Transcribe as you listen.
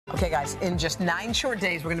Okay, guys, in just 9 short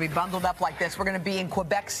days, we're going to be bundled up like this. We're going to be in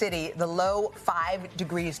Quebec City, the low 5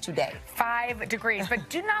 degrees today. 5 degrees. But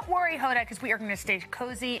do not worry, Hoda, because we are going to stay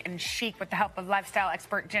cozy and chic with the help of lifestyle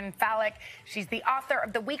expert Jenn Falik. She's the author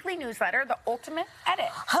of the weekly newsletter, The Ultimate Edit.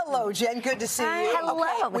 Hello, Jen. Good to see you.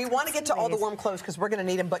 Hello. Okay, we want to get to all the warm clothes because we're going to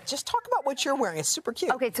need them, but just talk about what you're wearing. It's super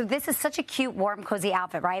cute. Okay, so this is such a cute, warm, cozy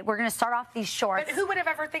outfit, right? We're going to start off these shorts. But who would have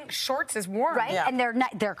ever think shorts is warm? Right? Yeah. And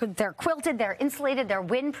they're quilted, they're insulated, they're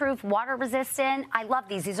windproof, water resistant. I love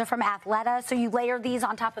these. These are from Athleta. So you layer these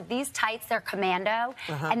on top of these tights. They're commando.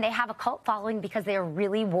 And they have a cult following because they are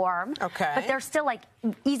really warm. Okay. But they're still like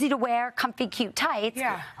easy to wear, comfy, cute tights.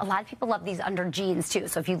 Yeah. A lot of people love these under jeans too.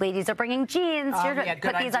 So if you ladies are bringing jeans, you're going to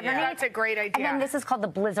put these underneath. That's a great idea. And then this is called the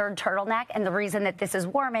Blizzard turtleneck. And the reason that this is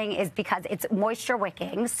warming is because it's moisture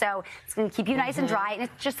wicking. So it's going to keep you nice and dry. And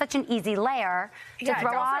it's just such an easy layer to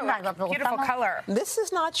throw on. I love the beautiful color. This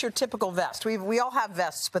is not your typical vest. We all have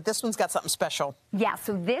vests, but this one's got something special. Yeah,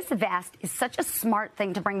 so this vest is such a smart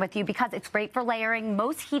thing to bring with you because it's great for layering.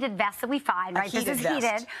 Most heated vests that we find, right? This is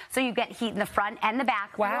heated, so you get heat in the front and the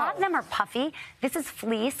back. Wow. A lot of them are puffy. This is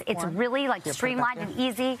fleece. It's really like streamlined and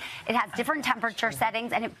easy. It has different temperature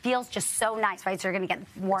settings, and it feels just so nice, right? So you're going to get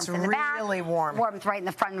warmth in the back. It's really warm. Warmth right in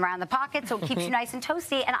the front and around the pocket, so it keeps you nice and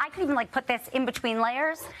toasty. And I could even like put this in between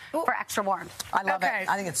layers for extra warmth. I love it.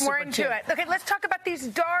 I think it's super We're into it. Okay, let's talk about these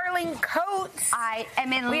darling coats. I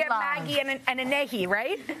am in love. We have Maggie and Anahi,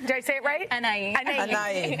 right? Did I say it right?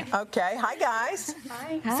 Anahi. Okay. Hi, guys.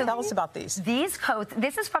 Hi. So tell us about these. These coats,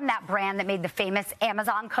 this is from that brand that made the famous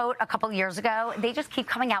Amazon coat a couple years ago. They just keep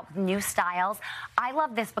coming out with new styles. I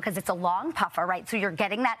love this because it's a long puffer, right? So you're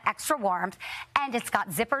getting that extra warmth, and it's got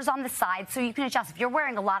zippers on the side, so you can adjust. If you're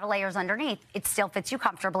wearing a lot of layers underneath, it still fits you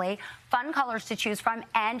comfortably. Fun colors to choose from,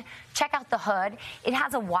 and check out the hood. It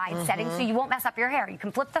has a wide setting, so you won't mess up your hair. You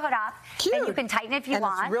can flip the hood up, and you can tighten it if you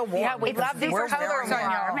want. It's real warm. Yeah, we love these colors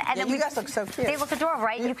on you. And then you guys look so cute. They look adorable,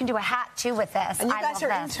 right? You can do a hat, too, with this. And you guys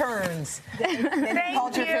are interns. They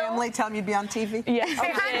called your family, tell them you'd be on TV? Yes.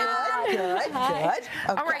 Okay, good. Okay.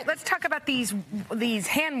 All right, let's talk about these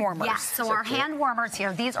hand warmers. Yeah, so our hand warmers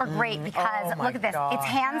here, these are great because, look at this, it's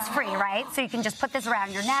hands-free, right? So you can just put this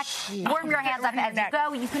around your neck, warm your hands up as you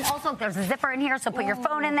go. You can also, there's a zipper in here, so put your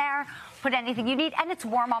phone in there, put anything you need, and it's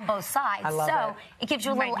warm on both sides. I love so it gives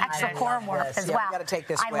you a little extra core warmth as well. We got to take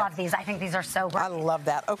this I love these. I think these are so great. I love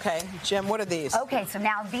that. Okay, Jim, what are these? Okay, so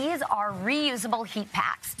now these are reusable heat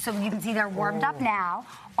packs. So you can see they're warmed up now.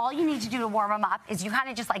 All you need to do to warm them up is you kind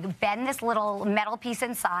of just like bend this little metal piece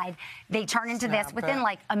inside. They turn into this within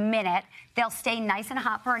like a minute. They'll stay nice and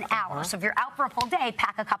hot for an hour. So if you're out for a full day,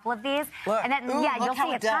 pack a couple of these. Look. And then, you'll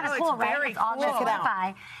see it's kind of cool, right? It's all just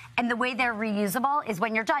Wi-Fi. And the way they're reusable is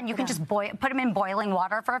when you're done, you can just put them in boiling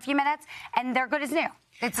water for a few minutes, and they're good as new.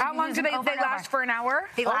 How long do they last? For an hour?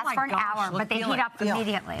 They last for an hour, but they heat up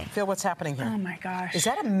immediately. Feel what's happening here. Oh my gosh. Is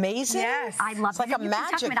that amazing? Yes. I love it. It's like a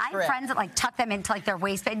magic trick. I have friends that like tuck them into like their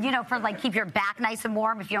waistband, for like keep your back nice and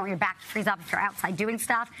warm if you don't want your back to freeze up if you're outside doing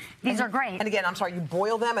stuff. These are great. And again, I'm sorry, you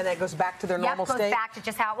boil them and then it goes back to their normal state? It goes back to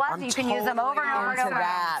just how it was. You can use them over and over and over.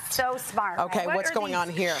 That. So smart. Okay, right? what's going on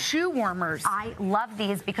here? Shoe warmers. I love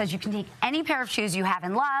these because you can take any pair of shoes you have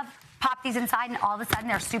and love, pop these inside, and all of a sudden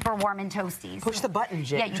they're super warm and toasty. Push the button,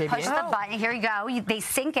 JB. Yeah, you push the button. Here you go. They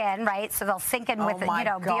sink in, right? So they'll sink in with,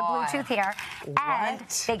 via Bluetooth here. And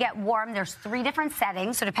they get warm. There's 3 different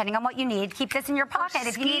settings, so depending on what you need, keep this in your pocket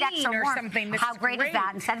if you need extra warmth. How great is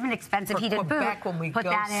that? Instead of an expensive heated boot, when we put go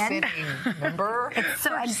that in. Sitting, remember?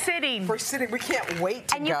 For sitting. We can't wait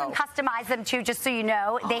to go. And you can customize them too, just so you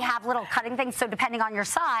know. They have little cutting things, so depending on your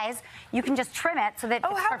size, you can just trim it so that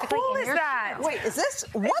it's perfectly in your shoe. Wait, is this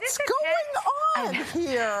what's going on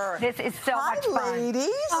here? This is so much fun. Hi, ladies.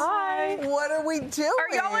 Hi. What are we doing?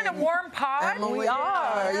 Are y'all in a warm pod? We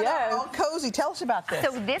are, yes. All cozy. Tell us about this.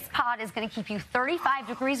 So this pod is going to keep you 35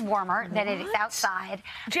 degrees warmer than it is outside.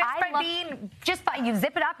 Just by you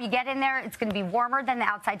zip it up, you get in there, it's going to be warmer than the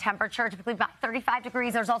outside temperature, typically about 35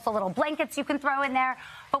 degrees. There's also little blankets you can throw in there.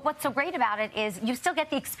 But what's so great about it is you still get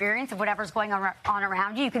the experience of whatever's going on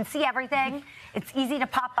around you. You can see everything. It's easy to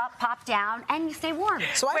pop up, pop down, and you stay warm.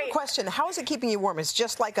 So I have a question. How is it keeping you warm? It's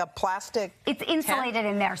just like a plastic It's insulated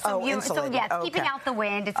in there. So insulated. It's keeping out the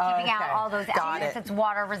wind. It's keeping out all those elements. It's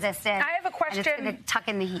water resistant. I have a question. And it's going to tuck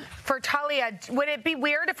in the heat. For Talia, would it be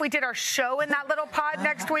weird if we did our show in that little pod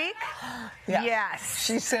next week? Yeah. Yes.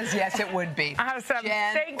 She says yes, it would be. Awesome.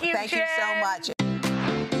 Jen, Thank you, Thank you so much.